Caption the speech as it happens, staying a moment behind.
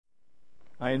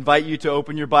I invite you to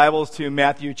open your Bibles to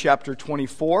Matthew chapter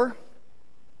 24.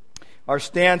 Our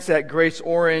stance at Grace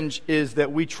Orange is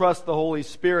that we trust the Holy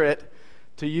Spirit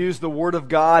to use the Word of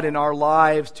God in our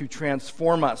lives to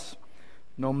transform us,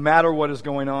 no matter what is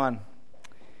going on.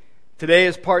 Today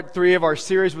is part 3 of our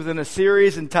series within a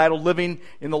series entitled Living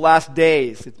in the Last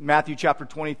Days. It's Matthew chapter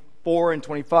 24 and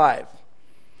 25.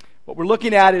 What we're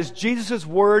looking at is Jesus'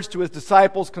 words to his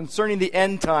disciples concerning the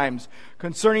end times,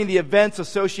 concerning the events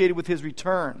associated with his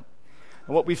return.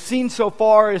 And what we've seen so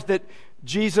far is that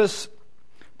Jesus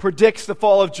predicts the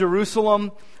fall of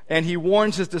Jerusalem, and he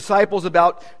warns his disciples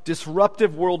about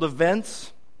disruptive world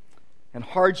events and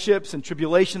hardships and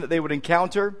tribulation that they would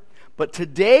encounter. But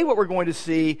today what we're going to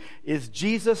see is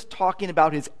Jesus talking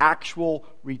about his actual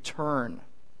return.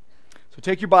 So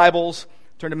take your Bibles,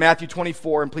 turn to Matthew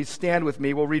 24, and please stand with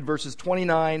me. We'll read verses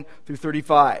 29 through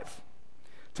 35.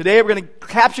 Today we're going to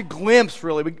catch a glimpse,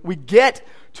 really. We get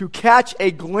to catch a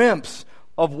glimpse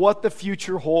of what the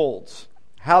future holds,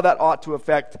 how that ought to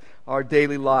affect our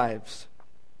daily lives.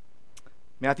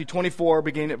 Matthew 24,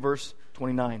 beginning at verse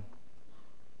 29.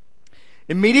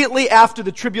 Immediately after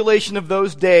the tribulation of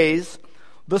those days,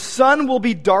 the sun will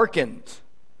be darkened,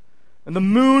 and the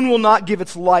moon will not give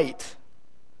its light,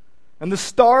 and the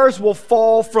stars will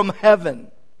fall from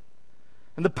heaven,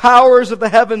 and the powers of the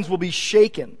heavens will be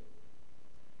shaken.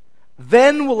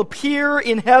 Then will appear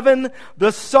in heaven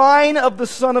the sign of the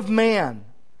Son of Man,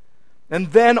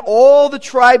 and then all the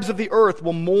tribes of the earth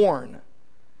will mourn,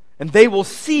 and they will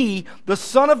see the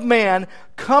Son of Man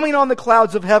coming on the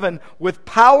clouds of heaven with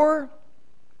power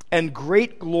and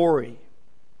great glory.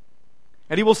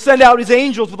 And he will send out his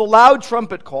angels with a loud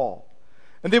trumpet call,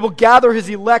 and they will gather his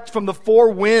elect from the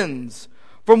four winds,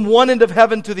 from one end of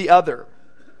heaven to the other.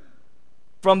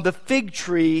 From the fig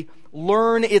tree,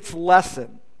 learn its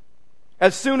lesson.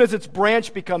 As soon as its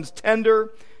branch becomes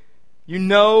tender, you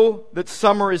know that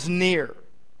summer is near.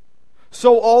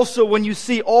 So also, when you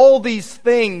see all these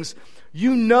things,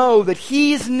 you know that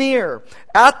he is near,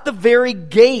 at the very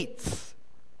gates.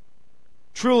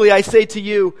 Truly, I say to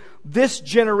you, this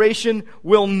generation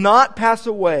will not pass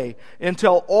away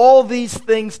until all these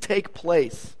things take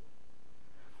place.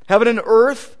 Heaven and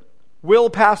earth will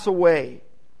pass away,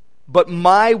 but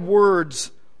my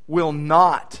words will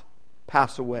not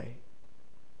pass away.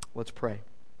 Let's pray.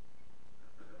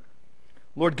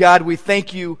 Lord God, we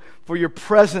thank you for your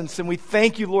presence, and we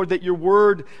thank you, Lord, that your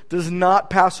word does not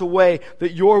pass away,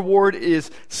 that your word is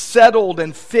settled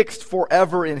and fixed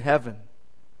forever in heaven.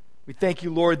 We thank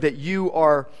you, Lord, that you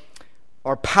are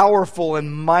powerful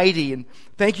and mighty, and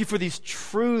thank you for these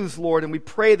truths, Lord, and we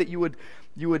pray that you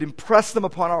would impress them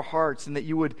upon our hearts, and that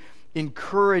you would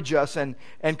encourage us and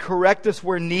correct us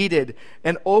where needed,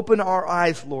 and open our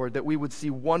eyes, Lord, that we would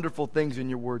see wonderful things in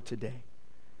your word today.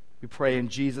 We pray in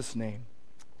Jesus' name.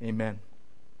 Amen.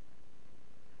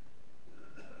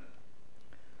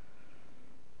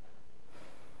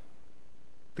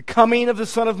 The coming of the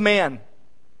Son of Man.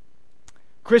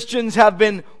 Christians have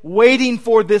been waiting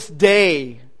for this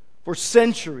day for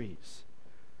centuries.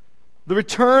 The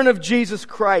return of Jesus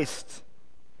Christ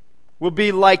will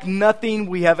be like nothing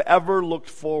we have ever looked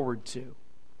forward to.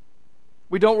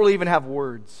 We don't really even have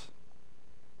words.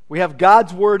 We have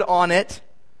God's word on it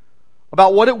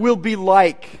about what it will be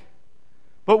like.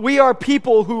 But we are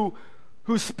people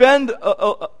who spend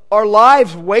our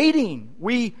lives waiting.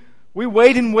 We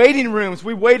wait in waiting rooms.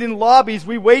 We wait in lobbies.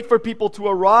 We wait for people to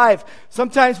arrive.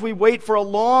 Sometimes we wait for a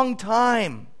long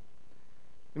time.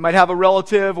 We might have a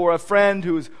relative or a friend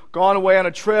who's gone away on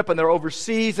a trip and they're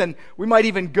overseas, and we might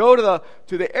even go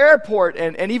to the airport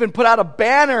and even put out a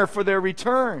banner for their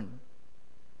return.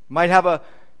 We might have a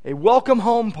welcome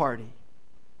home party.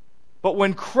 But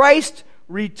when Christ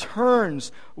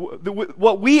returns,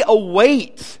 what we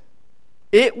await,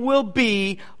 it will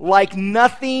be like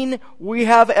nothing we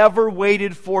have ever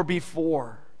waited for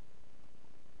before.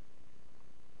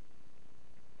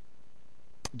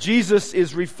 Jesus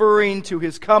is referring to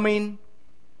his coming,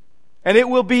 and it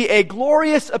will be a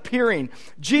glorious appearing.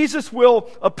 Jesus will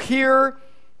appear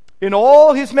in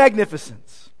all his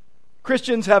magnificence.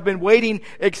 Christians have been waiting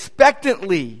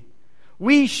expectantly.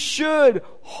 We should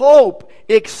hope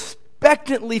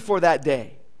expectantly for that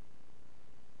day.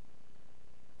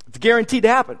 It's guaranteed to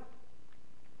happen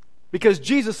because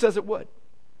Jesus says it would.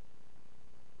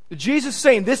 Jesus is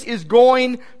saying this is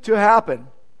going to happen.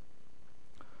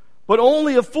 But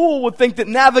only a fool would think that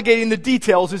navigating the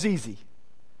details is easy.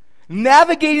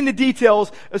 Navigating the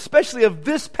details, especially of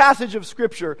this passage of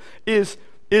Scripture, is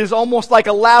almost like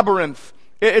a labyrinth.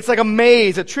 It's like a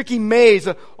maze, a tricky maze,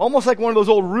 almost like one of those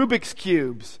old Rubik's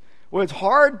Cubes, where it's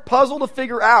hard puzzle to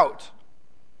figure out.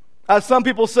 As some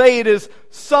people say, it is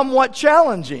somewhat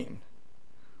challenging.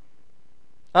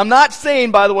 I'm not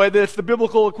saying, by the way, that it's the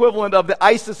biblical equivalent of the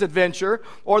ISIS adventure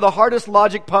or the hardest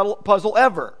logic puzzle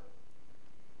ever.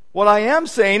 What I am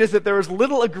saying is that there is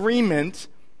little agreement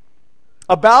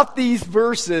about these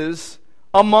verses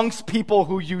amongst people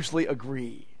who usually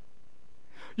agree.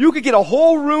 You could get a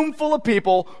whole room full of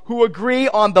people who agree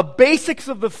on the basics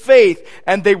of the faith,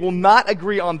 and they will not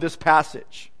agree on this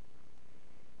passage.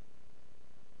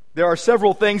 There are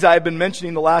several things I have been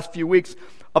mentioning the last few weeks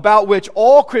about which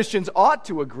all Christians ought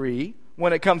to agree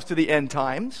when it comes to the end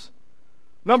times.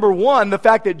 Number one, the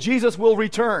fact that Jesus will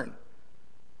return.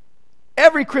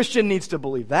 Every Christian needs to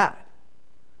believe that.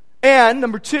 And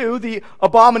number two, the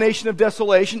abomination of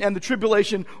desolation and the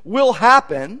tribulation will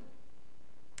happen.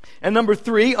 And number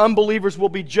three, unbelievers will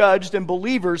be judged and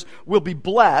believers will be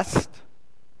blessed.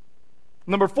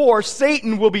 Number four,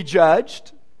 Satan will be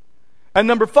judged. And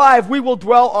number five, we will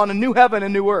dwell on a new heaven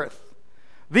and new earth.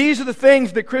 These are the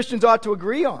things that Christians ought to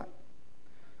agree on.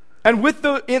 And with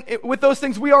those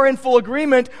things, we are in full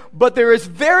agreement, but there is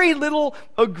very little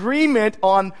agreement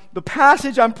on the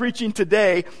passage I'm preaching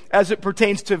today as it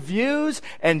pertains to views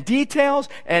and details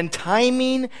and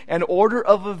timing and order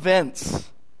of events.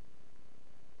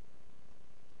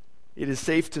 It is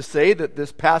safe to say that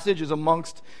this passage is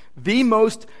amongst the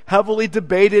most heavily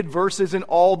debated verses in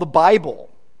all the Bible.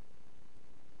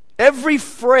 Every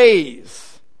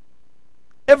phrase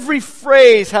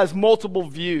has multiple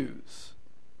views,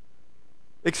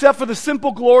 except for the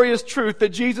simple, glorious truth that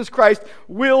Jesus Christ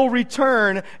will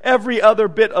return. Every other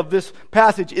bit of this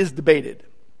passage is debated.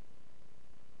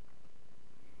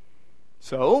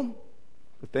 So,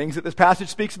 the things that this passage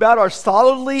speaks about are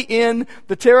solidly in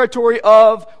the territory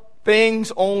of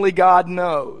things only God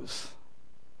knows.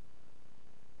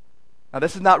 Now,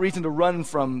 this is not reason to run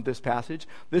from this passage.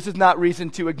 This is not reason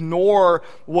to ignore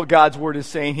what God's Word is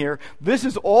saying here. This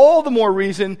is all the more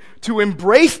reason to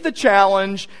embrace the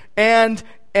challenge and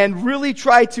really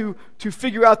try to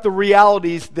figure out the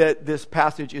realities that this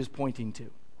passage is pointing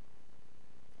to.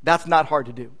 That's not hard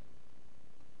to do.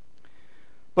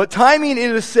 But timing, it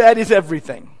is said, is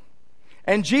everything.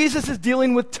 And Jesus is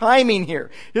dealing with timing here.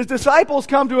 His disciples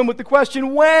come to him with the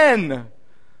question, when?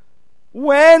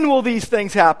 When will these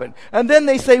things happen? And then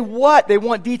they say, what? They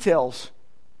want details.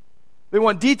 They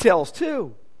want details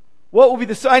too. What will be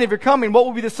the sign of your coming? What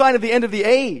will be the sign of the end of the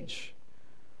age?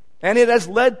 And it has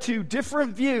led to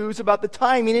different views about the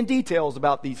timing and details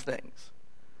about these things.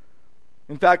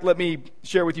 In fact, let me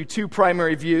share with you two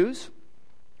primary views.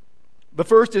 The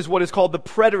first is what is called the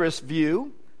preterist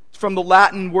view. It's from the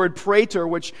Latin word praeter,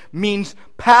 which means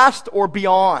past or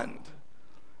beyond.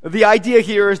 The idea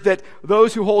here is that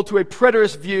those who hold to a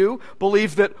preterist view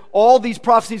believe that all these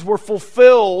prophecies were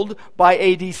fulfilled by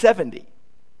AD 70.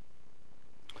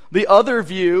 The other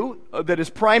view that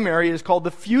is primary is called the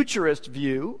futurist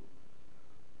view,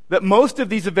 that most of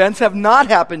these events have not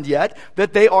happened yet,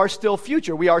 that they are still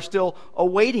future. We are still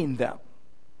awaiting them.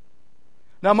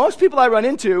 Now, most people I run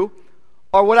into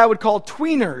are what I would call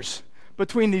tweeners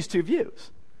between these two views.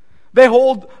 They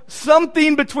hold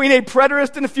something between a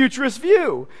preterist and a futurist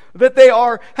view, that they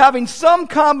are having some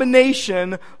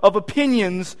combination of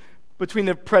opinions between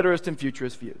the preterist and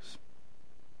futurist views.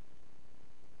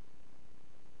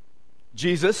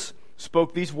 Jesus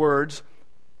spoke these words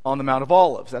on the Mount of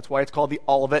Olives. That's why it's called the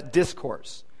Olivet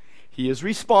Discourse. He is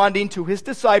responding to his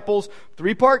disciples'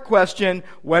 three-part question: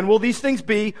 when will these things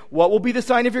be? What will be the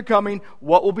sign of your coming?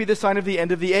 What will be the sign of the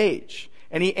end of the age?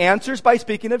 And he answers by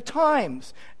speaking of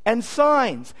times and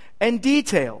signs and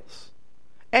details.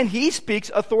 And he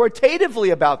speaks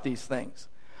authoritatively about these things.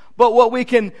 But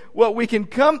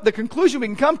the conclusion we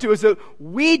can come to is that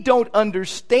we don't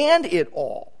understand it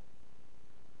all.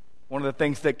 One of the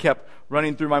things that kept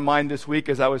running through my mind this week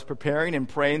as I was preparing and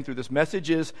praying through this message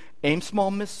is aim small,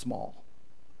 miss small.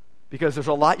 Because there's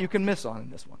a lot you can miss on in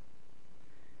this one.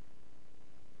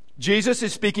 Jesus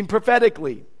is speaking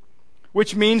prophetically,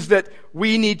 which means that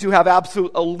we need to have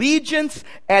absolute allegiance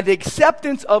and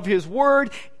acceptance of his word,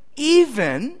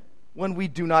 even when we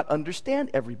do not understand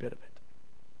every bit of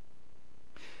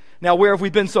it. Now, where have we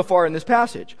been so far in this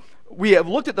passage? We have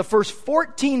looked at the first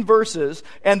 14 verses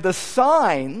and the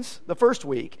signs, the first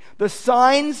week, the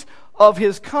signs of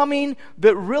his coming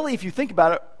that really, if you think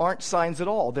about it, aren't signs at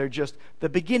all. They're just the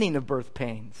beginning of birth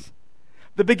pains.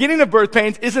 The beginning of birth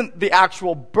pains isn't the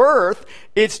actual birth,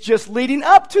 it's just leading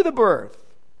up to the birth.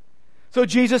 So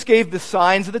Jesus gave the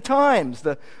signs of the times,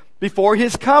 before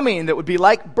his coming, that would be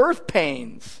like birth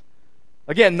pains.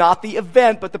 Again, not the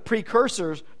event, but the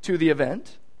precursors to the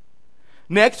event.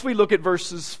 Next, we look at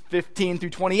verses 15 through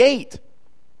 28.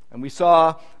 And we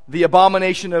saw the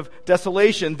abomination of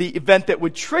desolation, the event that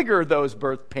would trigger those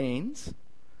birth pains,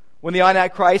 when the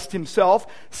Antichrist himself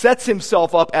sets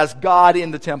himself up as God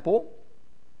in the temple.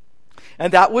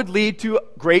 And that would lead to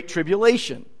great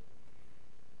tribulation.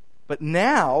 But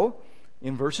now,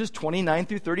 in verses 29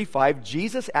 through 35,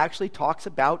 Jesus actually talks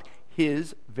about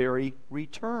his very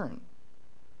return.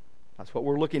 That's what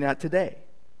we're looking at today.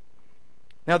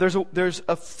 Now, there's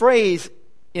a phrase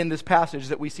in this passage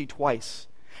that we see twice,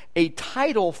 a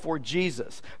title for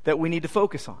Jesus that we need to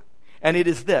focus on. And it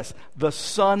is this: the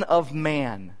Son of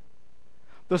Man.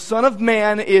 The Son of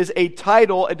Man is a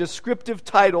title, a descriptive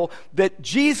title that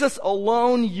Jesus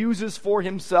alone uses for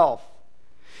himself.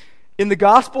 In the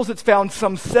Gospels, it's found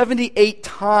some 78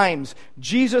 times,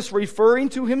 Jesus referring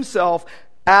to himself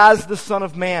as the Son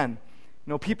of Man.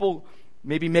 You know, people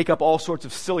maybe make up all sorts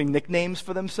of silly nicknames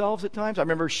for themselves at times. I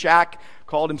remember Shaq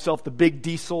called himself the Big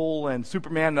Diesel and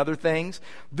Superman and other things.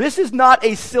 This is not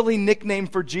a silly nickname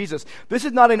for Jesus. This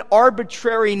is not an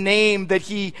arbitrary name that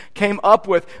he came up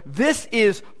with. This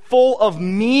is full of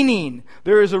meaning.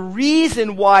 There is a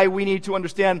reason why we need to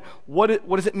understand what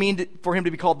does it mean for him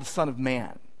to be called the Son of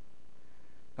Man.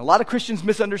 A lot of Christians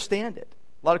misunderstand it.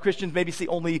 A lot of Christians maybe see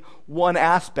only one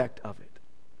aspect of it.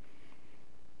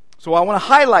 So I want to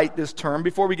highlight this term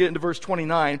before we get into verse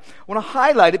 29. I want to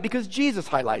highlight it because Jesus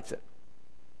highlights it.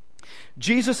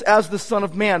 Jesus as the Son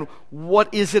of Man,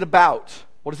 what is it about?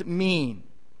 What does it mean?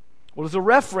 Well, it's a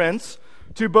reference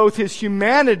to both his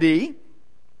humanity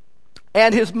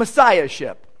and his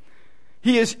messiahship.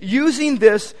 He is using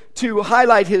this to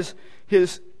highlight his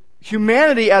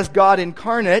humanity as God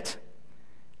incarnate,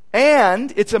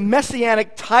 and it's a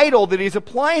messianic title that he's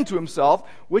applying to himself,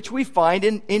 which we find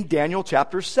in Daniel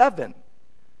chapter 7.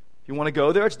 If you want to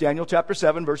go there, it's Daniel chapter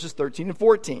 7, verses 13 and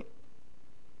 14.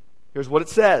 Here's what it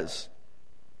says.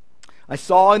 I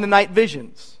saw in the night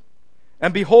visions,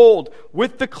 and behold,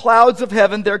 with the clouds of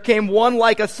heaven there came one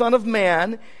like a son of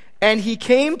man, and he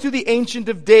came to the Ancient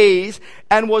of Days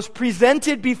and was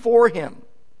presented before him.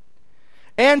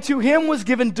 And to him was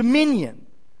given dominion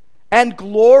and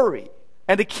glory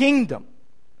and a kingdom,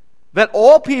 that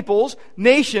all peoples,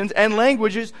 nations, and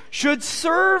languages should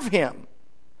serve him.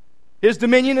 His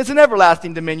dominion is an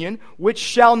everlasting dominion, which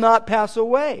shall not pass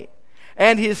away,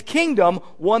 and his kingdom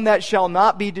one that shall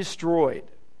not be destroyed.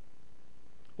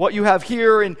 What you have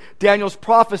here in Daniel's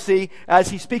prophecy,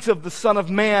 as he speaks of the Son of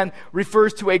Man,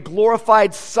 refers to a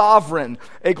glorified sovereign,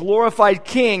 a glorified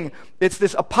king. It's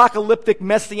this apocalyptic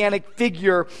messianic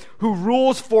figure who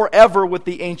rules forever with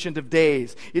the Ancient of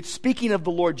Days. It's speaking of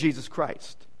the Lord Jesus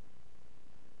Christ.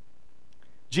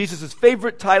 Jesus'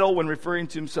 favorite title when referring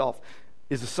to himself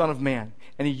is the Son of Man.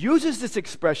 And he uses this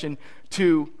expression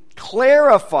to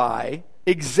clarify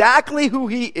exactly who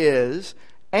he is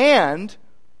and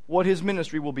what his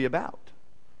ministry will be about.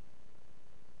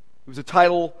 It was a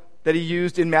title that he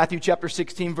used in Matthew chapter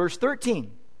 16, verse 13.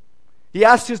 He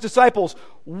asked his disciples,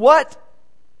 "What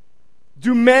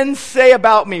do men say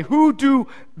about me? Who do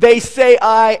they say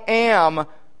I am,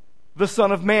 the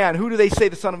Son of Man?" Who do they say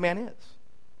the Son of Man is?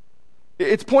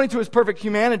 It's pointing to his perfect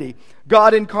humanity,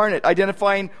 God incarnate,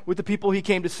 identifying with the people he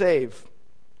came to save.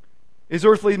 His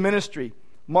earthly ministry.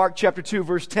 Mark chapter 2,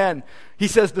 verse 10, he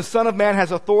says, the Son of Man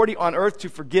has authority on earth to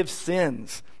forgive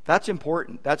sins. That's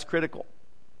important. That's critical.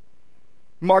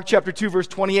 Mark chapter 2, verse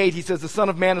 28, he says, the Son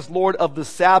of Man is Lord of the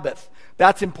Sabbath.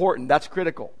 That's important. That's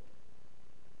critical.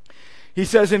 He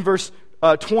says in verse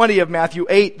 20 of Matthew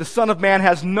 8, the Son of Man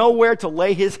has nowhere to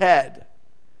lay his head.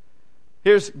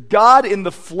 Here's God in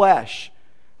the flesh,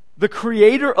 the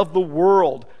creator of the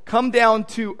world, come down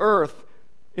to earth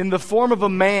in the form of a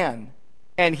man,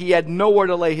 and he had nowhere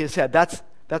to lay his head.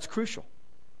 That's crucial.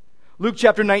 Luke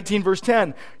chapter 19, verse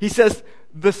 10, he says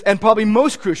this, and probably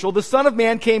most crucial, the Son of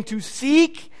Man came to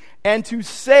seek and to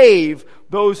save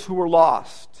those who were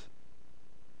lost.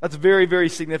 That's a very, very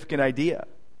significant idea.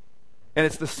 And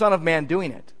it's the Son of Man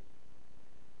doing it.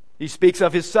 He speaks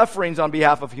of his sufferings on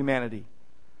behalf of humanity.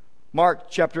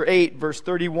 Mark chapter 8, verse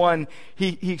 31,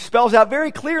 he spells out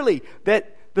very clearly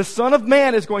that the Son of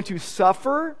Man is going to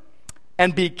suffer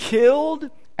and be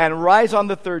killed and rise on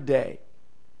the third day.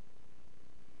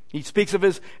 He speaks of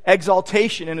his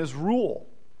exaltation and his rule.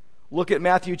 Look at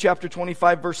Matthew chapter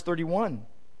 25, verse 31.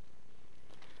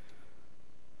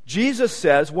 Jesus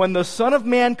says, when the Son of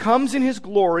Man comes in his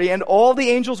glory and all the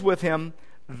angels with him,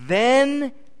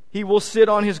 then he will sit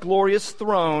on his glorious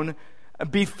throne.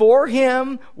 Before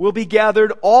him will be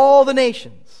gathered all the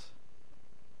nations.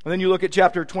 And then you look at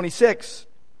chapter 26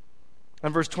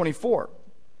 and verse 24.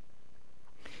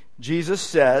 Jesus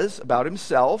says about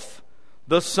himself,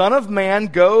 the Son of Man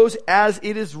goes as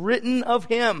it is written of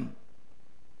him.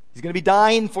 He's going to be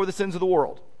dying for the sins of the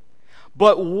world.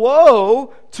 But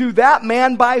woe to that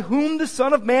man by whom the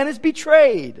Son of Man is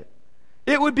betrayed.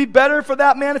 It would be better for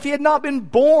that man if he had not been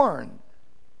born.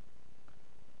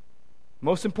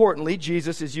 Most importantly,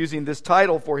 Jesus is using this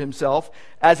title for himself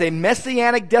as a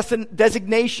messianic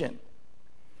designation.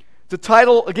 The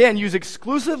title, again, used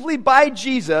exclusively by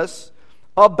Jesus,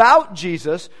 about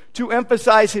Jesus, to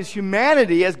emphasize his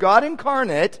humanity as God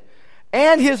incarnate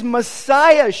and his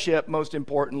messiahship, most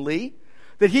importantly,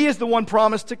 that he is the one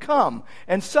promised to come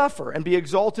and suffer and be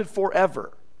exalted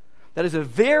forever. That is a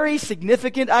very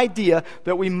significant idea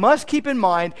that we must keep in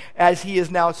mind as he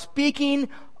is now speaking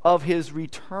of his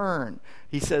return.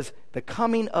 He says, the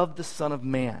coming of the Son of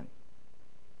Man.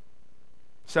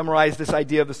 Summarize this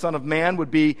idea of the Son of Man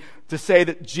would be to say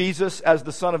that Jesus, as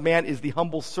the Son of Man, is the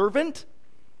humble servant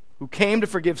who came to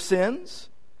forgive sins,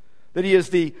 that he is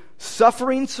the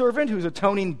suffering servant whose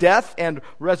atoning death and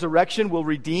resurrection will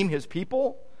redeem his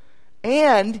people,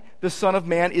 and the Son of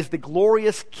Man is the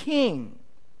glorious King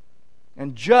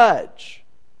and Judge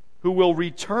who will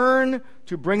return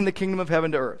to bring the kingdom of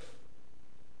heaven to earth.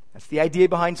 That's the idea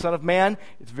behind Son of Man.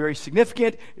 It's very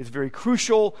significant. It's very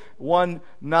crucial. One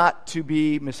not to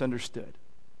be misunderstood.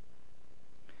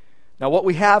 Now what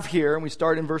we have here, and we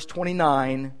start in verse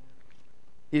 29,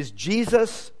 is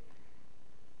Jesus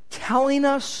telling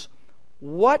us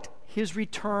what his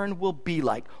return will be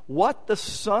like. What the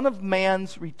Son of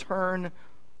Man's return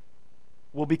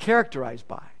will be characterized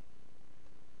by.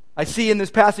 I see in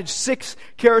this passage 6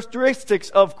 characteristics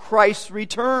of Christ's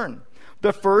return.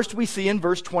 The first we see in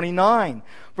verse 29.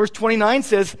 Verse 29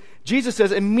 says, Jesus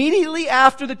says, immediately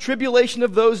after the tribulation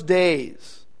of those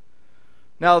days.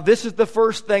 Now, this is the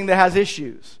first thing that has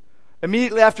issues.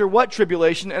 Immediately after what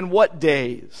tribulation and what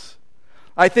days?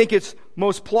 I think it's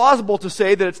most plausible to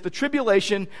say that it's the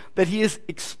tribulation that he is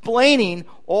explaining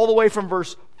all the way from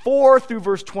verse 4 through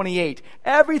verse 28.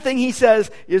 Everything he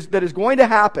says is that is going to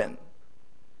happen.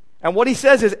 And what he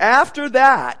says is after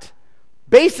that,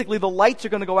 basically, the lights are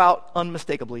going to go out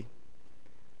unmistakably.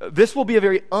 This will be a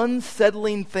very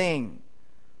unsettling thing.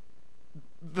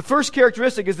 The first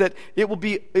characteristic is that it will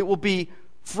be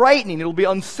frightening. It will be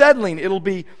unsettling. It will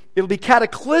be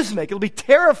cataclysmic. It will be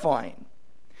terrifying.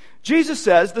 Jesus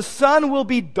says the sun will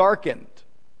be darkened.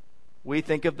 We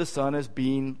think of the sun as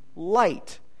being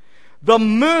light. The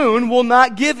moon will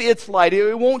not give its light.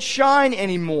 It won't shine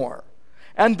anymore.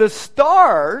 And the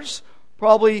stars,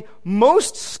 probably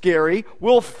most scary,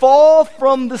 will fall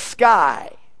from the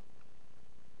sky.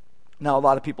 Now, a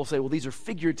lot of people say, well, these are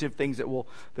figurative things that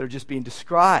are just being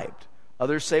described.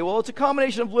 Others say, well, it's a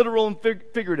combination of literal and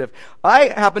figurative. I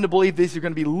happen to believe these are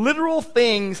going to be literal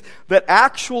things that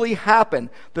actually happen.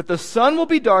 That the sun will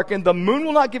be darkened, the moon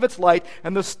will not give its light,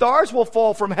 and the stars will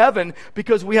fall from heaven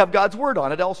because we have God's word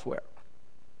on it elsewhere.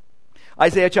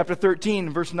 Isaiah chapter 13,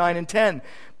 verse 9 and 10.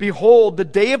 Behold, the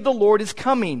day of the Lord is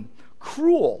coming,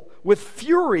 cruel, with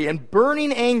fury and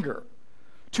burning anger,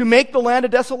 to make the land a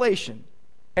desolation,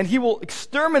 and he will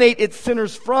exterminate its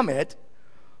sinners from it,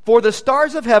 for the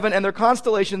stars of heaven and their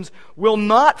constellations will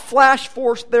not flash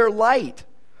forth their light.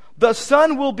 The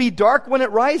sun will be dark when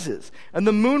it rises, and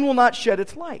the moon will not shed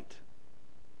its light.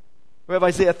 We have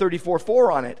Isaiah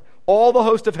 34:4 on it. All the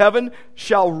host of heaven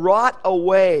shall rot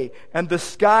away, and the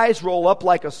skies roll up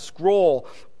like a scroll.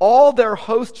 All their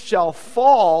hosts shall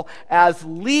fall as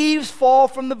leaves fall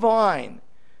from the vine,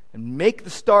 and make the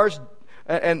stars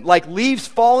and like leaves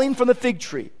falling from the fig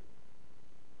tree.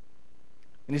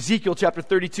 In Ezekiel chapter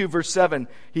 32, verse 7,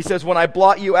 he says, when I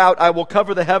blot you out, I will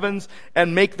cover the heavens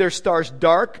and make their stars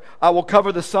dark. I will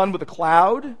cover the sun with a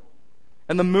cloud,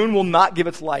 and the moon will not give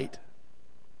its light.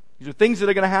 These are things that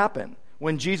are going to happen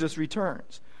when Jesus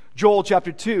returns. Joel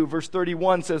chapter 2, verse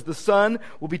 31 says, the sun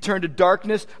will be turned to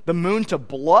darkness, the moon to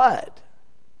blood,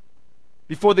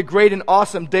 before the great and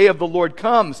awesome day of the Lord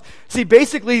comes. See,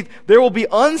 basically, there will be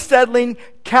unsettling,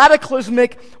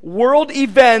 cataclysmic world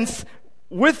events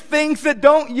with things that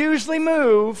don't usually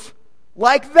move,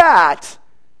 like that,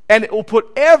 and it will put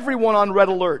everyone on red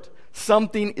alert.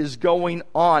 Something is going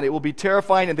on. It will be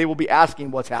terrifying, and they will be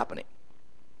asking what's happening.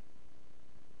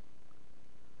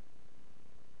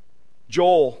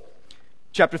 Joel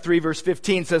chapter 3, verse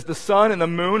 15 says, the sun and the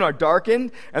moon are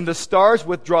darkened, and the stars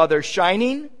withdraw their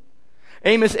shining.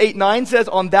 Amos 8:9 says,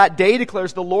 on that day,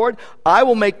 declares the Lord, I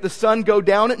will make the sun go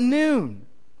down at noon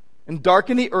and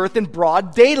darken the earth in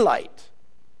broad daylight.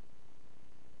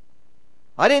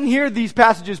 I didn't hear these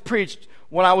passages preached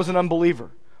when I was an unbeliever.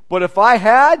 But if I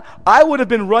had, I would have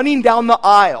been running down the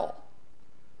aisle,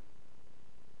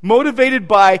 motivated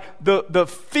by the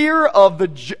fear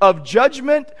of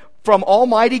judgment from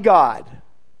Almighty God.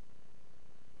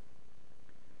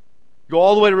 Go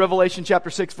all the way to Revelation chapter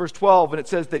 6, verse 12, and it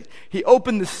says that he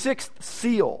opened the sixth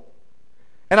seal.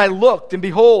 And I looked, and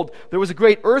behold, there was a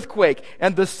great earthquake,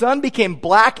 and the sun became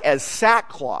black as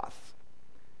sackcloth.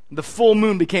 And the full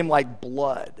moon became like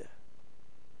blood.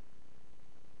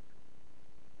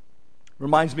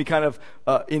 Reminds me kind of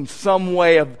in some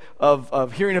way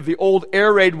of hearing of the old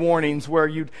air raid warnings where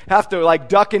you'd have to like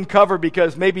duck and cover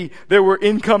because maybe there were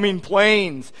incoming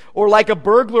planes. Or like a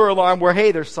burglar alarm where,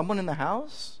 hey, there's someone in the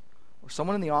house or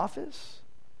someone in the office.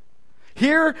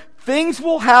 Here, things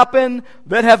will happen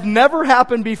that have never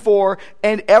happened before,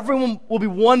 and everyone will be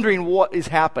wondering what is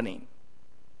happening.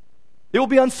 It will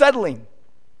be unsettling.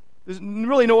 There's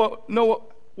really no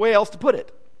way else to put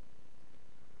it.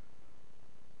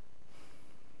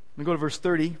 Let me go to verse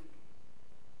 30. It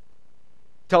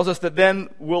tells us that then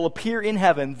will appear in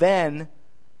heaven. Then,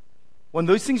 when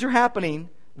those things are happening,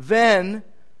 then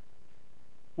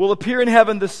will appear in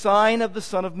heaven the sign of the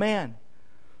Son of Man.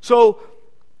 So,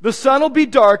 the sun will be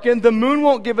darkened, the moon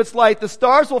won't give its light, the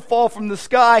stars will fall from the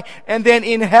sky, and then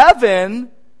in heaven,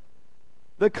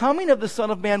 the coming of the Son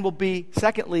of Man will be,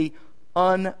 secondly,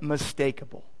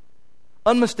 unmistakable.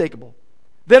 Unmistakable.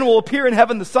 Then will appear in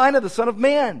heaven the sign of the Son of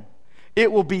Man.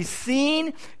 It will be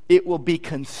seen, it will be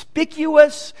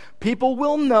conspicuous, people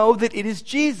will know that it is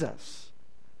Jesus.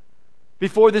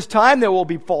 Before this time, there will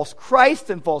be false Christs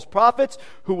and false prophets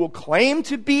who will claim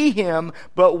to be him,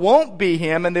 but won't be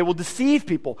him, and they will deceive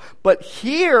people. But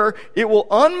here, it will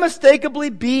unmistakably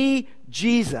be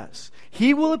Jesus.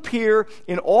 He will appear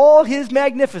in all his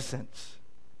magnificence.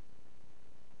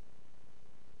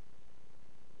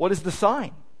 What is the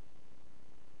sign?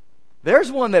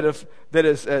 There's one that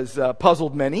has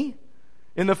puzzled many.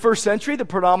 In the first century, the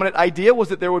predominant idea was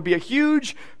that there would be a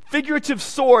huge figurative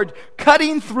sword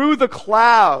cutting through the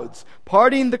clouds,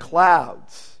 parting the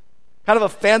clouds. Kind of a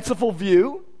fanciful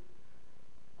view.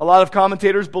 A lot of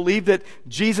commentators believe that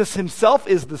Jesus himself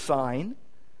is the sign.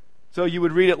 So you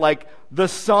would read it like, the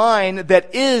sign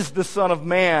that is the Son of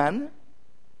Man.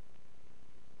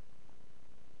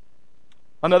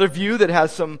 Another view that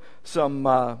has some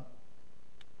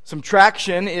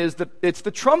traction is that it's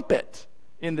the trumpet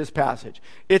in this passage.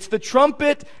 It's the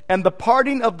trumpet and the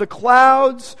parting of the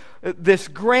clouds, this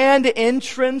grand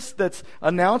entrance that's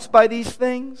announced by these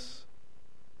things.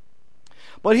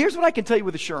 But here's what I can tell you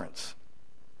with assurance.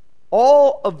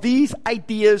 All of these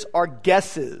ideas are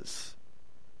guesses.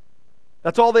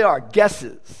 That's all they are,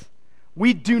 guesses.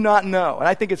 We do not know. And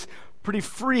I think it's pretty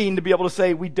freeing to be able to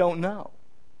say we don't know.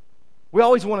 We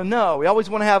always want to know. We always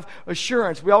want to have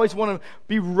assurance. We always want to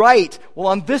be right. Well,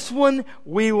 on this one,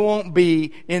 we won't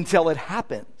be until it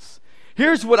happens.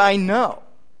 Here's what I know.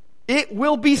 It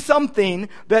will be something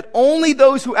that only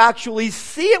those who actually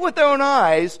see it with their own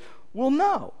eyes will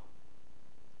know.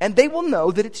 And they will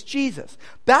know that it's Jesus.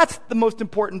 That's the most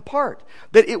important part.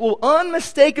 That it will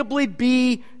unmistakably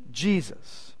be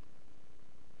Jesus.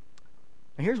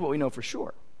 And here's what we know for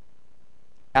sure.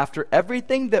 After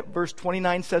everything that verse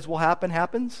 29 says will happen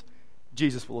happens,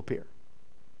 Jesus will appear.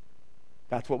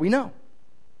 That's what we know.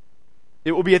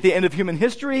 It will be at the end of human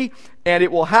history, and it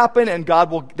will happen, and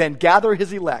God will then gather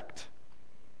his elect.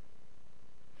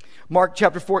 Mark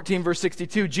chapter 14, verse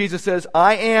 62, Jesus says,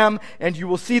 I am, and you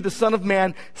will see the Son of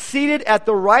Man seated at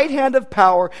the right hand of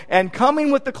power and coming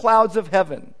with the clouds of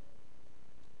heaven.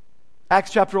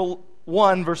 Acts chapter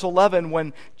 1, verse 11,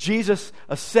 when Jesus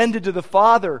ascended to the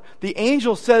Father, the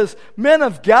angel says, Men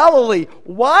of Galilee,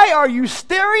 why are you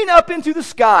staring up into the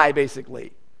sky,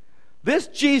 basically? This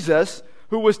Jesus,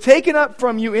 who was taken up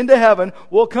from you into heaven,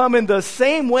 will come in the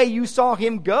same way you saw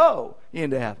him go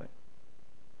into heaven.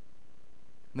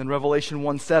 And then Revelation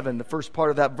 1:7, the first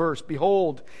part of that verse,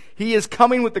 Behold, he is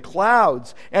coming with the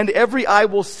clouds, and every eye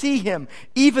will see him.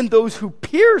 Even those who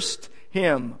pierced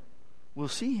him will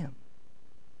see him.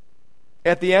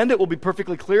 At the end, it will be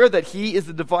perfectly clear that he is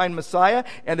the divine Messiah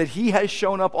and that he has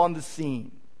shown up on the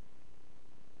scene.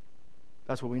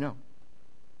 That's what we know.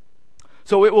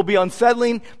 So it will be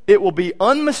unsettling, it will be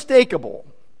unmistakable,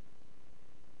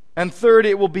 and third,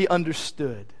 it will be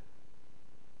understood.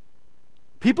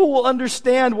 People will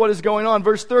understand what is going on.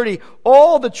 Verse 30,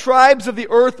 all the tribes of the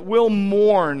earth will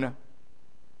mourn.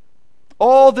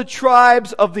 All the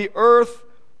tribes of the earth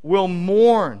will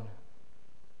mourn.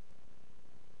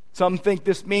 Some think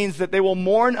this means that they will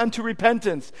mourn unto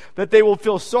repentance, that they will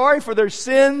feel sorry for their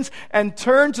sins and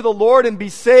turn to the Lord and be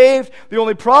saved. The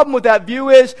only problem with that view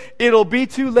is it'll be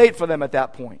too late for them at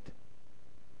that point.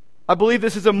 I believe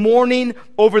this is a mourning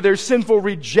over their sinful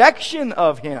rejection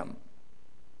of him.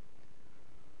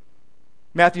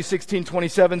 Matthew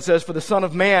 16:27 says, for the Son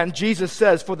of Man, Jesus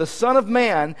says, for the Son of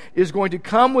Man is going to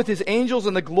come with his angels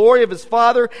in the glory of his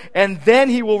Father, and then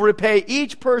he will repay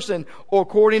each person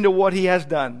according to what he has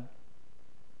done.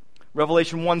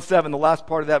 Revelation 1:7, the last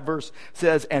part of that verse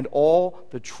says, and all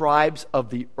the tribes of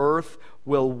the earth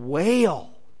will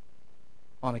wail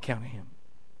on account of him.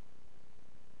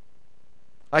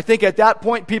 I think at that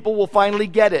point people will finally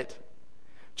get it.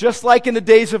 Just like in the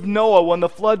days of Noah when the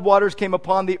flood waters came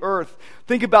upon the earth.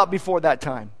 Think about before that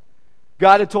time.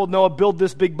 God had told Noah, build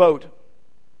this big boat.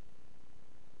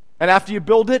 And after you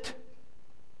build it,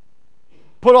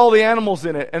 put all the animals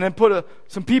in it, and then put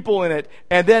some people in it,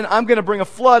 and then I'm going to bring a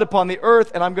flood upon the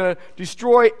earth, and I'm going to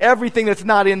destroy everything that's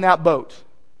not in that boat.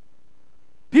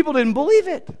 People didn't believe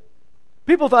it.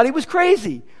 People thought he was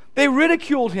crazy. They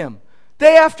ridiculed him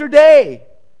day after day.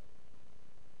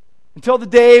 Until the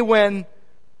day when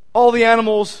all the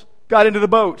animals got into the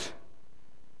boat,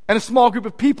 and a small group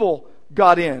of people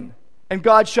got in, and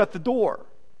God shut the door.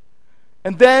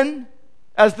 And then,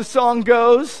 as the song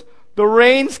goes, the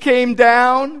rains came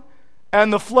down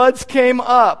and the floods came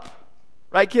up.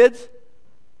 Right, kids?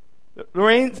 The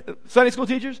rains, Sunday school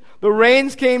teachers? The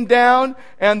rains came down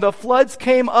and the floods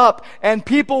came up, and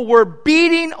people were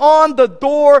beating on the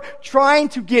door trying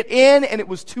to get in, and it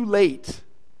was too late.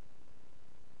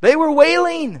 They were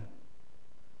wailing.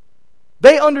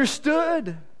 They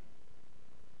understood.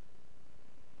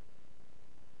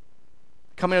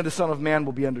 Coming of the Son of Man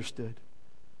will be understood.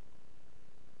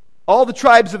 All the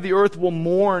tribes of the earth will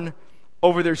mourn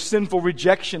over their sinful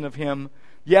rejection of him.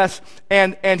 Yes,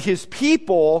 and his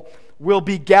people will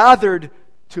be gathered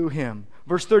to him.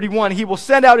 Verse 31, he will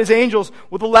send out his angels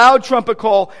with a loud trumpet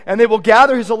call, and they will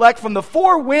gather his elect from the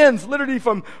four winds, literally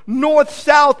from north,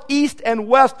 south, east, and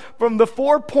west, from the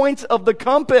 4 points of the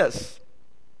compass.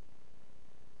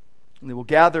 And they will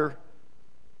gather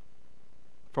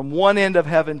from one end of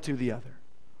heaven to the other.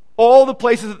 All the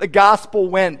places that the gospel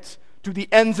went, to the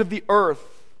ends of the earth.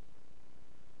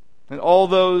 And all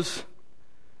those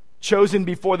chosen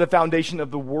before the foundation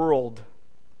of the world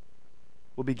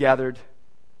will be gathered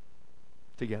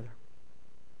together.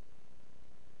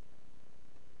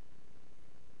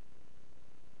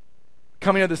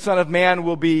 Coming of the Son of Man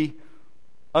will be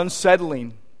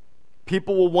unsettling.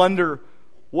 People will wonder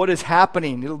what is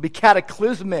happening. It'll be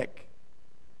cataclysmic.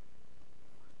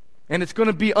 And it's going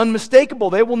to be unmistakable.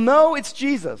 They will know it's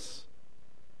Jesus.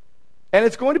 And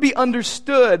it's going to be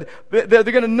understood. They're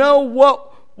going to know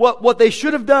what they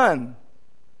should have done.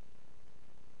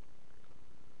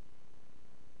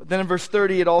 But then in verse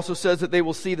 30, it also says that they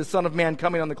will see the Son of Man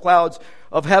coming on the clouds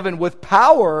of heaven with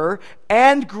power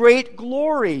and great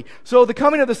glory. So the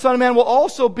coming of the Son of Man will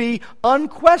also be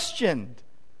unquestioned.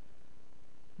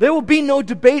 There will be no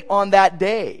debate on that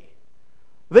day.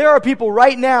 There are people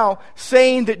right now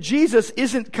saying that Jesus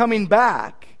isn't coming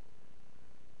back.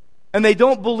 And they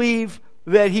don't believe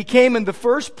that he came in the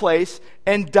first place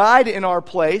and died in our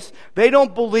place. They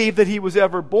don't believe that he was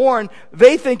ever born.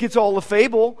 They think it's all a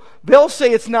fable. They'll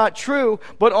say it's not true.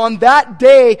 But on that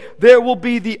day, there will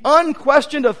be the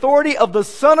unquestioned authority of the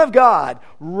Son of God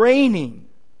reigning.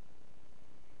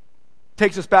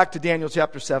 Takes us back to Daniel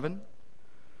chapter 7.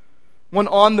 When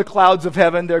on the clouds of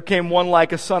heaven there came one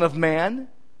like a son of man,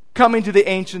 coming to the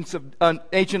Ancient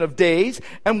of Days,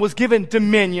 and was given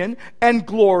dominion and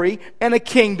glory and a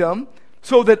kingdom,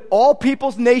 so that all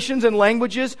peoples, nations, and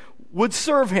languages would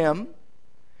serve him.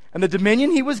 And the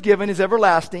dominion he was given is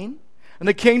everlasting, and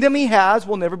the kingdom he has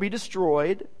will never be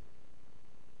destroyed.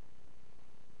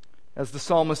 As the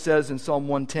psalmist says in Psalm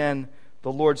 110,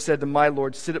 the Lord said to my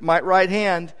Lord, sit at my right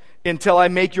hand until I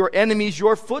make your enemies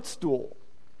your footstool.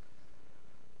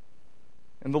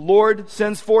 And the Lord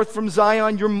sends forth from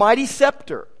Zion your mighty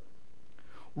scepter.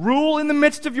 Rule in the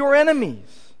midst of your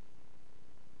enemies.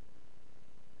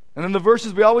 And then the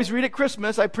verses we always read at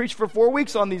Christmas, I preached for 4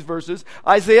 weeks on these verses.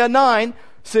 Isaiah 9,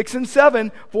 6 and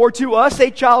 7. For to us a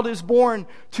child is born,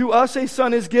 to us a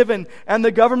son is given, and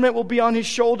the government will be on his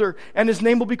shoulder, and his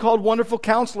name will be called Wonderful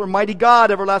Counselor, Mighty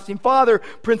God, Everlasting Father,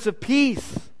 Prince of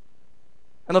Peace.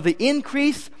 And of the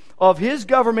increase of his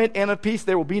government and of peace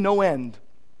there will be no end.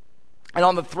 And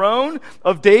on the throne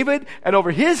of David and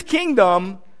over his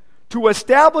kingdom, to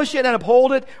establish it and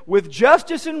uphold it with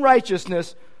justice and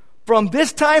righteousness from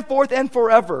this time forth and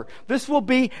forever. This will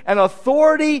be an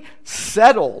authority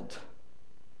settled.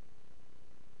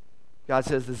 God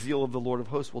says the zeal of the Lord of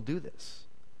hosts will do this.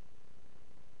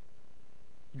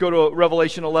 Go to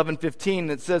Revelation 11:15.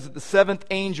 It says that the seventh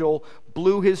angel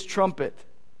blew his trumpet.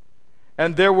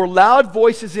 And there were loud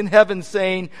voices in heaven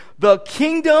saying, the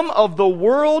kingdom of the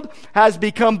world has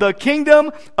become the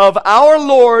kingdom of our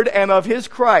Lord and of his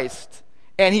Christ,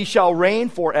 and he shall reign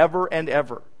forever and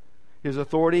ever. His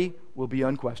authority will be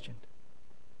unquestioned.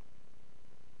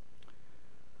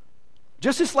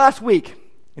 Just this last week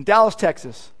in Dallas,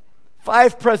 Texas,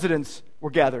 5 presidents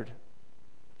were gathered.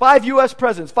 5 U.S.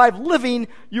 presidents, 5 living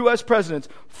U.S. presidents,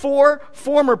 4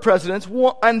 former presidents,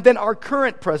 and then our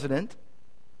current president.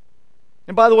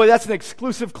 And by the way, that's an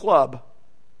exclusive club.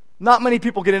 Not many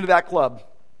people get into that club.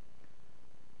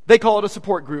 They call it a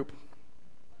support group.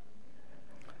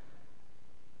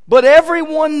 But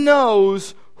everyone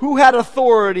knows who has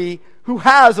authority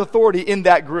in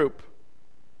that group.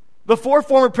 The 4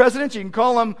 former presidents, you can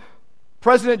call them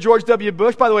President George W.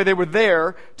 Bush. By the way, they were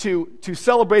there to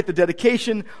celebrate the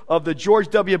dedication of the George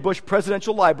W. Bush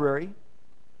Presidential Library.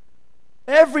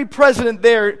 Every president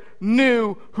there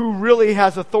knew who really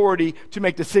has authority to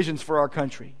make decisions for our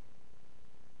country.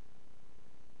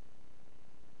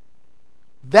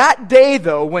 That day,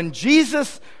 though, when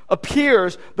Jesus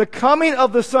appears, the coming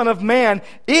of the Son of Man,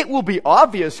 it will be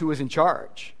obvious who is in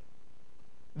charge.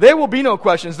 There will be no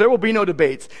questions. There will be no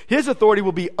debates. His authority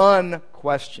will be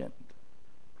unquestioned.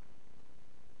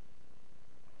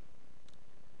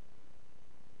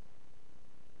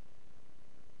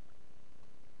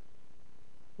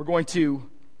 We're going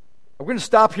to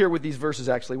stop here with these verses,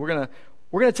 actually. We're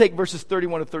going to take verses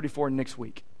 31 to 34 next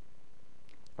week.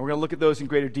 And we're going to look at those in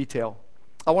greater detail.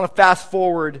 I want to fast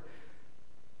forward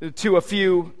to a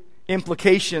few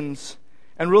implications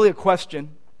and really a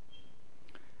question.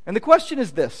 And the question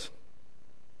is this: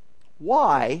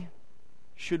 why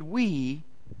should we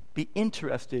be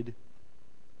interested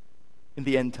in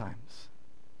the end times?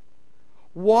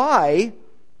 Why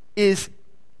is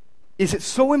it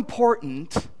so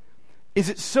important? Is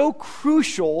it so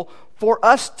crucial for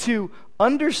us to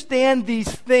understand these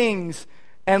things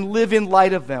and live in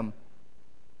light of them?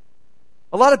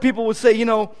 A lot of people would say,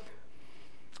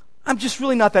 I'm just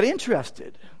really not that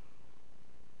interested.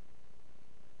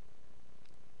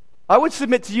 I would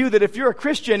submit to you that if you're a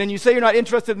Christian and you say you're not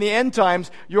interested in the end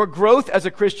times, your growth as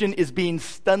a Christian is being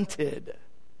stunted.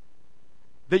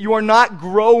 That you are not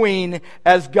growing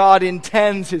as God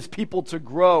intends His people to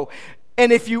grow.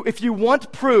 And if you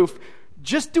want proof,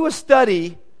 just do a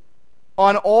study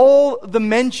on all the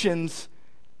mentions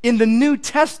in the New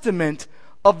Testament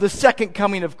of the second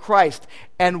coming of Christ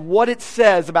and what it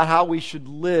says about how we should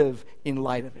live in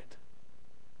light of it.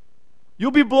 You'll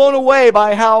be blown away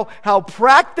by how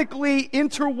practically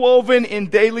interwoven in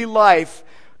daily life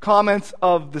comments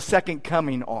of the second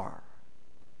coming are.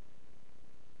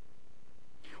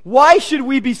 Why should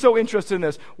we be so interested in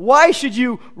this? Why should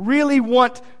you really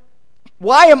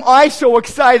why am I so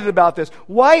excited about this?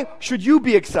 Why should you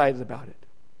be excited about it?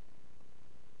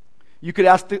 You could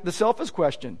ask the selfish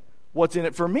question: what's in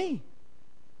it for me?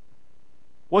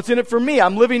 What's in it for me?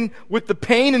 I'm living with the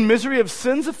pain and misery of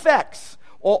sin's effects.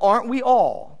 Or aren't we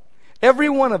all? Every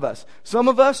one of us. Some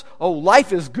of us,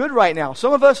 life is good right now.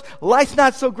 Some of us, life's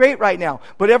not so great right now.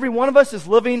 But every one of us is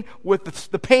living with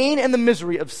the pain and the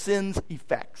misery of sin's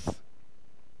effects.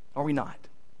 Are we not?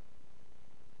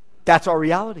 That's our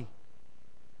reality.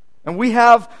 And we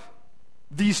have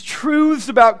these truths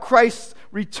about Christ's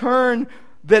return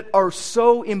that are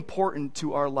so important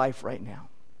to our life right now.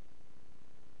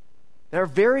 They're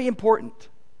very important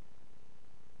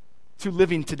to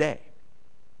living today.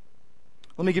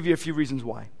 Let me give you a few reasons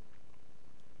why.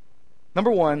 Number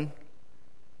one,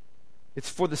 it's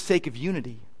for the sake of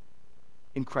unity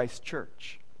in Christ's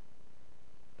church.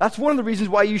 That's one of the reasons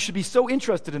why you should be so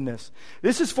interested in this.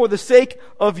 This is for the sake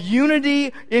of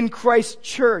unity in Christ's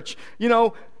church.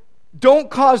 Don't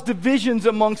cause divisions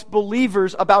amongst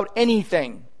believers about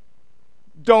anything.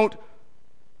 Don't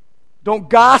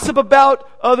gossip about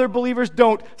other believers.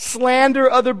 Don't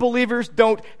slander other believers.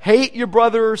 Don't hate your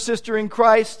brother or sister in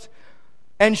Christ.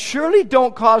 And surely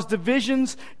don't cause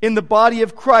divisions in the body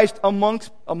of Christ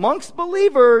amongst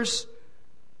believers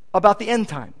about the end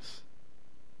times.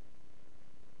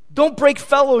 Don't break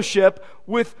fellowship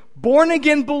with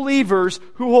born-again believers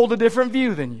who hold a different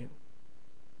view than you.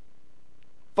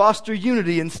 Foster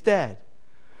unity instead.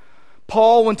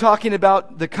 Paul, when talking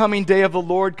about the coming day of the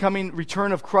Lord, coming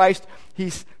return of Christ, he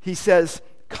says,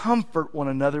 comfort one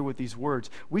another with these words.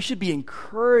 We should be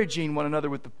encouraging one another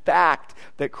with the fact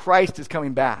that Christ is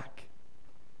coming back.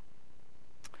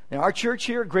 Now, our church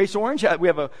here at Grace Orange, we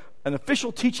have an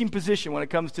official teaching position when it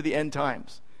comes to the end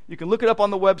times. You can look it up on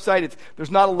the website.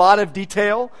 There's not a lot of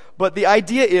detail, but the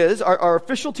idea is our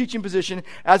official teaching position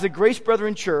as a Grace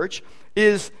Brethren church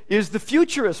is the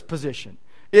futurist position.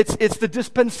 It's the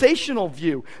dispensational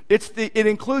view. It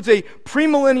includes a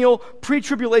premillennial,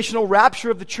 pre-tribulational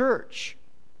rapture of the church.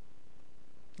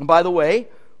 And by the way,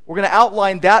 we're going to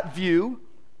outline that view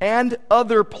and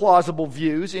other plausible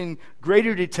views in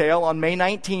greater detail on May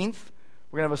 19th.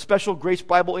 We're going to have a special Grace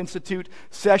Bible Institute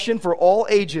session for all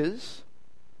ages.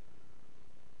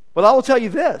 But I will tell you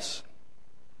this.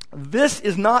 This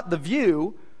is not the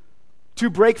view to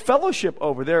break fellowship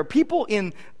over. There are people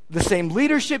in the same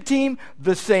leadership team,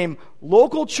 the same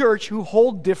local church who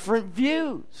hold different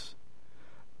views.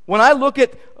 When I look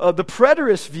at the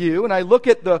preterist view and I look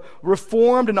at the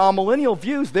Reformed and amillennial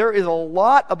views, there is a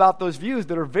lot about those views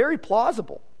that are very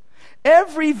plausible.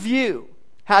 Every view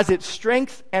has its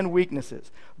strengths and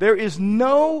weaknesses. There is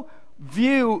no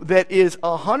view that is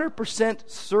 100%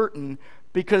 certain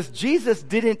because Jesus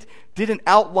didn't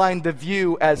outline the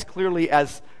view as clearly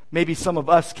as maybe some of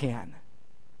us can.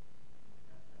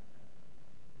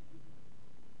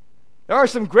 There are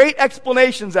some great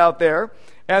explanations out there,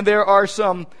 and there are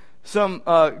some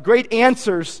great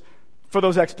answers for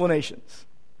those explanations.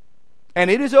 And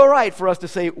it is all right for us to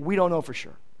say, we don't know for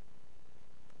sure.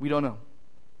 We don't know.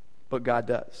 But God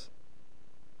does.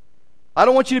 I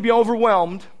don't want you to be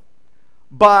overwhelmed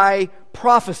by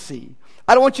prophecy.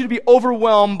 I don't want you to be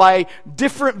overwhelmed by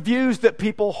different views that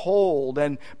people hold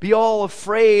and be all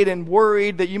afraid and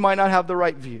worried that you might not have the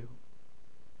right view.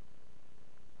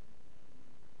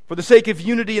 For the sake of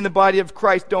unity in the body of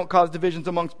Christ, don't cause divisions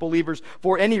amongst believers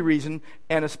for any reason,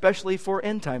 and especially for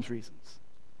end times reasons.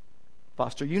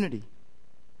 Foster unity.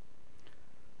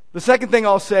 The second thing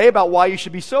I'll say about why you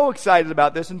should be so excited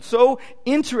about this and so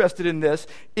interested in this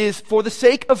is for the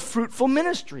sake of fruitful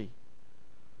ministry.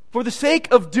 For the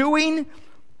sake of doing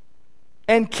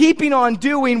and keeping on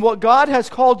doing what God has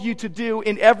called you to do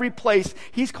in every place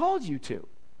He's called you to.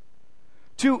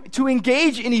 To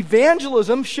engage in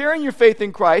evangelism, sharing your faith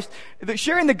in Christ,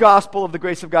 sharing the gospel of the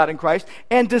grace of God in Christ,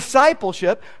 and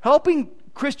discipleship, helping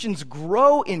Christians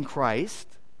grow in Christ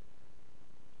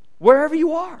wherever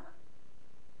you are.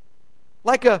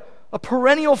 Like a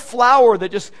perennial flower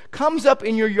that just comes up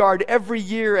in your yard every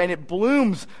year and it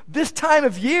blooms this time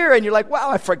of year and you're like, wow,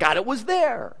 I forgot it was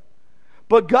there.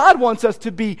 But God wants us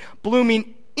to be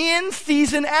blooming in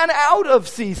season and out of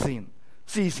season.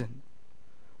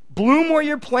 Bloom where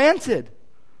you're planted.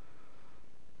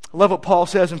 I love what Paul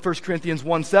says in 1 Corinthians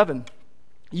 1:7.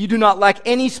 You do not lack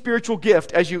any spiritual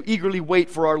gift as you eagerly wait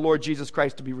for our Lord Jesus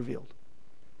Christ to be revealed.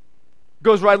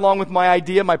 Goes right along with my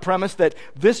idea, my premise, that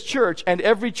this church and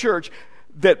every church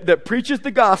that preaches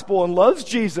the gospel and loves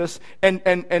Jesus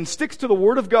and sticks to the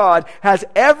Word of God has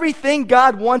everything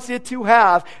God wants it to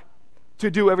have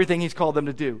to do everything He's called them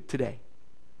to do today.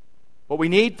 What we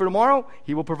need for tomorrow,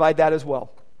 He will provide that as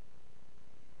well.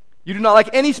 You do not lack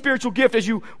any spiritual gift as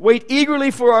you wait eagerly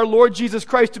for our Lord Jesus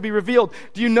Christ to be revealed.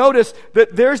 Do you notice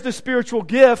that there's the spiritual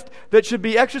gift that should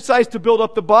be exercised to build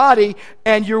up the body,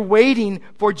 and you're waiting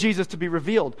for Jesus to be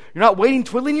revealed? You're not waiting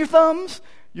twiddling your thumbs.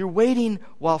 You're waiting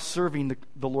while serving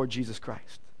the Lord Jesus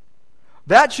Christ.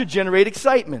 That should generate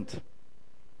excitement.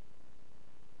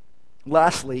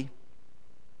 Lastly,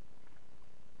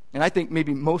 and I think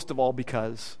maybe most of all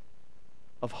because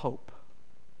of hope.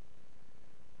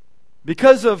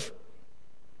 Because of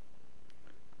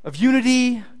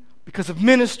unity, because of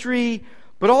ministry,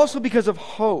 but also because of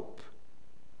hope.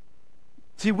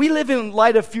 See, we live in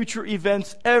light of future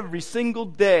events every single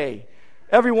day.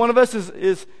 Every one of us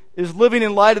is living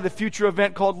in light of the future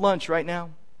event called lunch right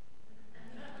now.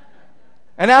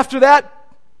 And after that,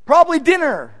 probably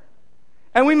dinner.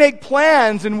 And we make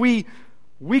plans and we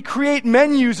create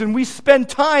menus and we spend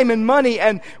time and money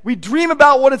and we dream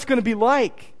about what it's going to be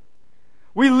like.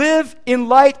 We live in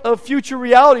light of future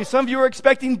reality. Some of you are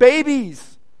expecting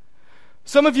babies.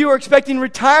 Some of you are expecting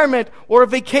retirement or a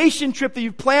vacation trip that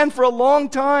you've planned for a long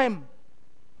time.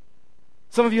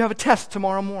 Some of you have a test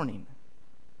tomorrow morning.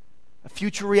 A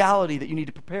future reality that you need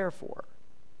to prepare for.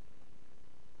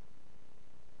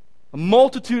 A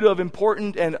multitude of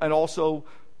important and also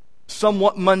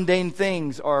somewhat mundane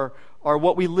things are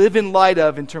what we live in light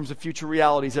of in terms of future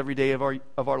realities every day of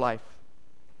our life.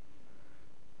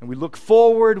 And we look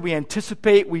forward, we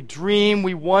anticipate, we dream,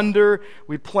 we wonder,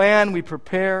 we plan, we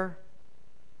prepare.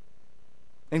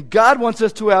 And God wants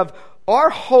us to have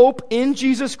our hope in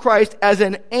Jesus Christ as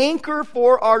an anchor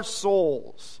for our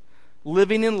souls,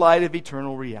 living in light of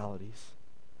eternal realities,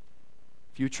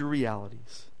 future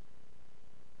realities.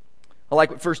 I like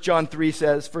what 1 John 3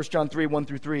 says, 1 John 3, 1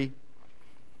 through 3.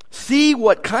 See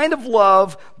what kind of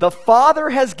love the Father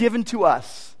has given to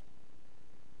us,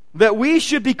 that we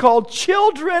should be called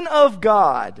children of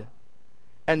God,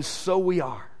 and so we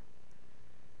are.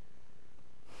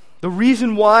 The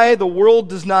reason why the world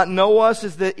does not know us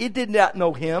is that it did not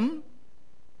know Him.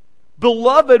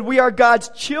 Beloved, we are God's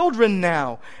children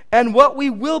now, and what we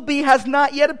will be has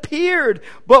not yet appeared.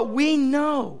 But we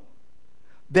know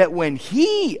that when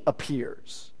He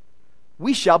appears,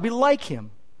 we shall be like Him,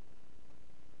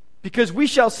 because we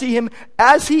shall see Him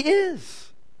as He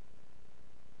is.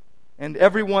 And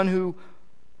everyone who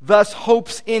thus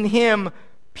hopes in Him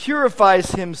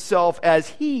purifies himself as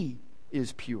He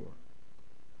is pure.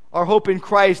 Our hope in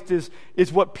Christ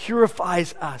is what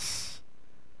purifies us.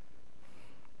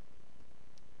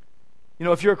 You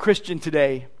know, if you're a Christian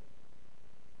today,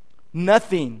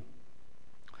 nothing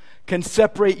can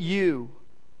separate you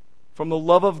from the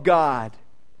love of God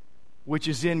which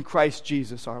is in Christ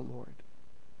Jesus our Lord.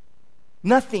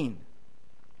 Nothing.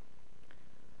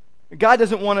 God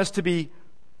doesn't want us to be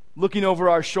looking over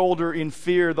our shoulder in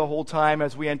fear the whole time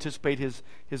as we anticipate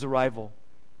His arrival.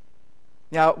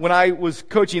 Now, when I was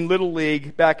coaching Little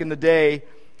League back in the day,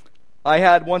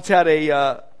 I once had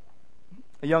a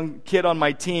young kid on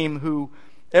my team who,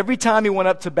 every time he went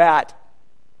up to bat,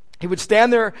 he would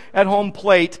stand there at home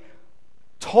plate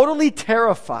totally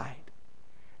terrified.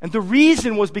 And the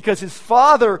reason was because his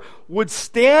father would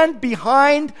stand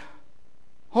behind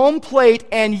home plate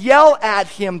and yell at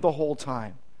him the whole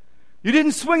time. You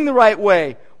didn't swing the right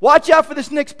way. Watch out for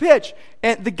this next pitch.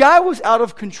 And the guy was out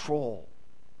of control.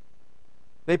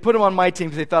 They put him on my team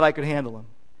because they thought I could handle him.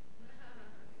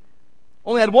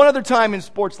 Only had one other time in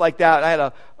sports like that. I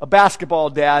had a basketball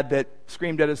dad that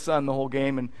screamed at his son the whole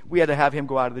game, and we had to have him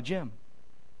go out of the gym.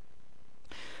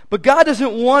 But God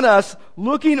doesn't want us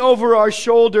looking over our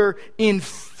shoulder in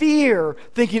fear,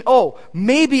 thinking, oh,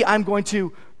 maybe I'm going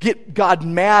to get God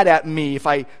mad at me if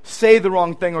I say the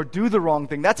wrong thing or do the wrong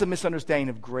thing. That's a misunderstanding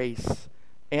of grace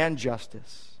and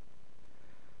justice.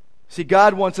 See,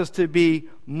 God wants us to be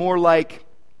more like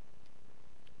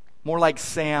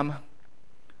Sam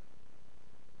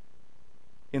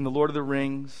in The Lord of the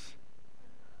Rings,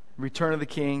 Return of the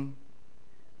King,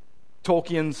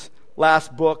 Tolkien's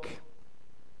last book.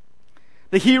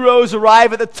 The heroes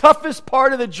arrive at the toughest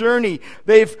part of the journey.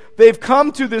 They've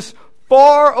come to this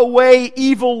far away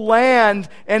evil land,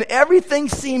 and everything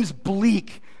seems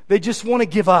bleak. They just want to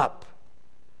give up.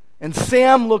 And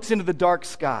Sam looks into the dark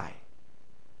sky.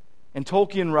 And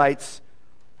Tolkien writes,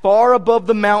 far above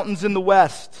the mountains in the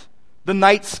west, the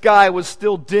night sky was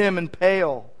still dim and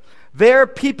pale. There,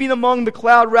 peeping among the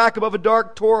cloud rack above a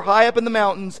dark tor high up in the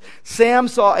mountains, Sam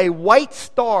saw a white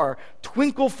star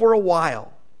twinkle for a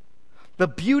while. The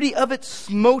beauty of it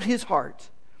smote his heart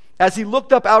as he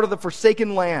looked up out of the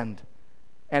forsaken land,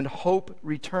 and hope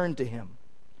returned to him.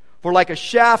 For like a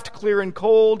shaft clear and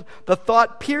cold, the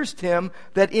thought pierced him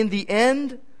that in the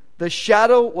end, the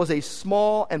shadow was a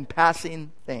small and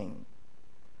passing thing.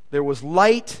 There was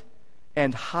light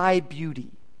and high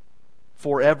beauty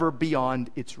forever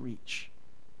beyond its reach.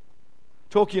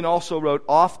 Tolkien also wrote,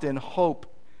 often hope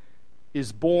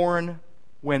is born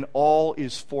when all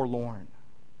is forlorn.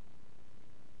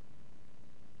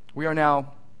 We are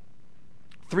now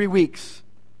 3 weeks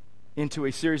into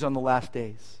a series on the last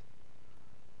days.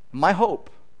 My hope,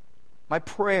 my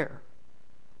prayer,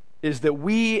 is that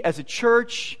we as a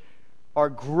church are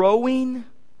growing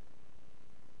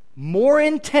more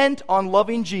intent on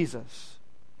loving Jesus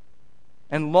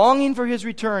and longing for His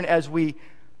return as we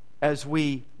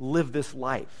live this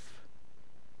life.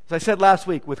 As I said last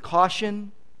week, with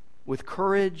caution, with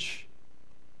courage,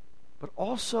 but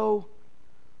also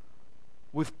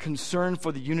with concern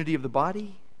for the unity of the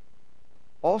body,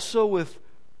 also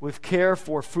with care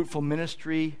for fruitful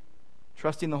ministry,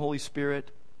 trusting the Holy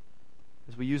Spirit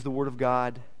as we use the Word of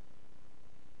God,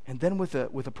 and then with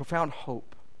a profound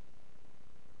hope,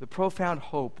 the profound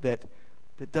hope that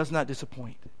does not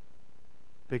disappoint,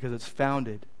 because it's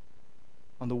founded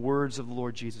on the words of the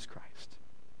Lord Jesus Christ.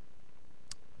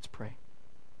 Let's pray.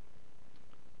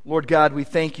 Lord God, we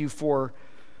thank You for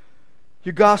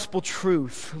Your gospel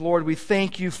truth. Lord, we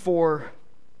thank You for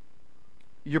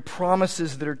Your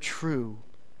promises that are true.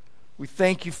 We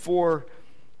thank You for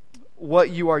what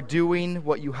You are doing,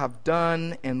 what You have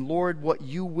done, and Lord, what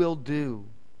You will do.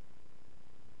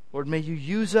 Lord, may You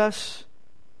use us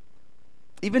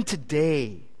even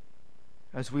today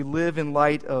as we live in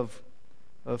light of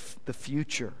the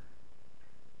future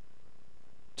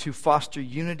to foster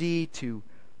unity, to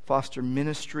foster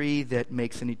ministry that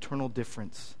makes an eternal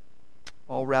difference,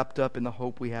 all wrapped up in the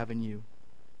hope we have in You.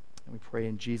 And we pray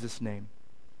in Jesus' name.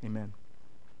 Amen.